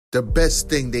The best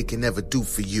thing they can ever do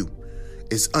for you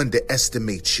is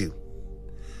underestimate you.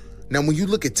 Now, when you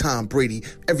look at Tom Brady,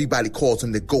 everybody calls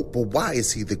him the GOAT, but why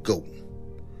is he the GOAT?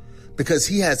 Because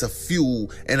he has a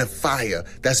fuel and a fire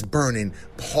that's burning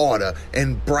harder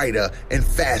and brighter and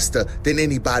faster than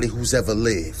anybody who's ever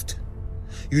lived.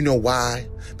 You know why?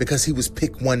 Because he was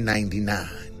pick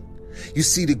 199. You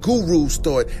see, the gurus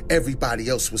thought everybody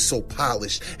else was so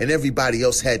polished and everybody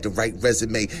else had the right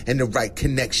resume and the right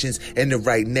connections and the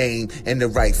right name and the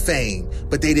right fame,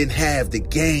 but they didn't have the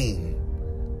game.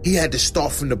 He had to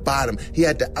start from the bottom. He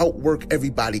had to outwork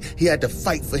everybody. He had to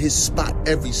fight for his spot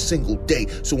every single day.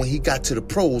 So when he got to the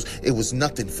pros, it was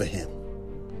nothing for him.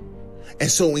 And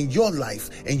so in your life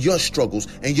and your struggles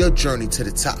and your journey to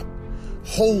the top,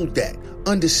 hold that.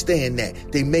 Understand that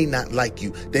they may not like you.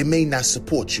 They may not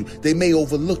support you. They may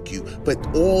overlook you. But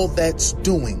all that's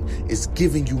doing is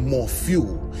giving you more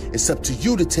fuel. It's up to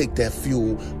you to take that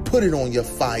fuel, put it on your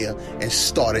fire, and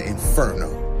start an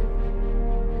inferno.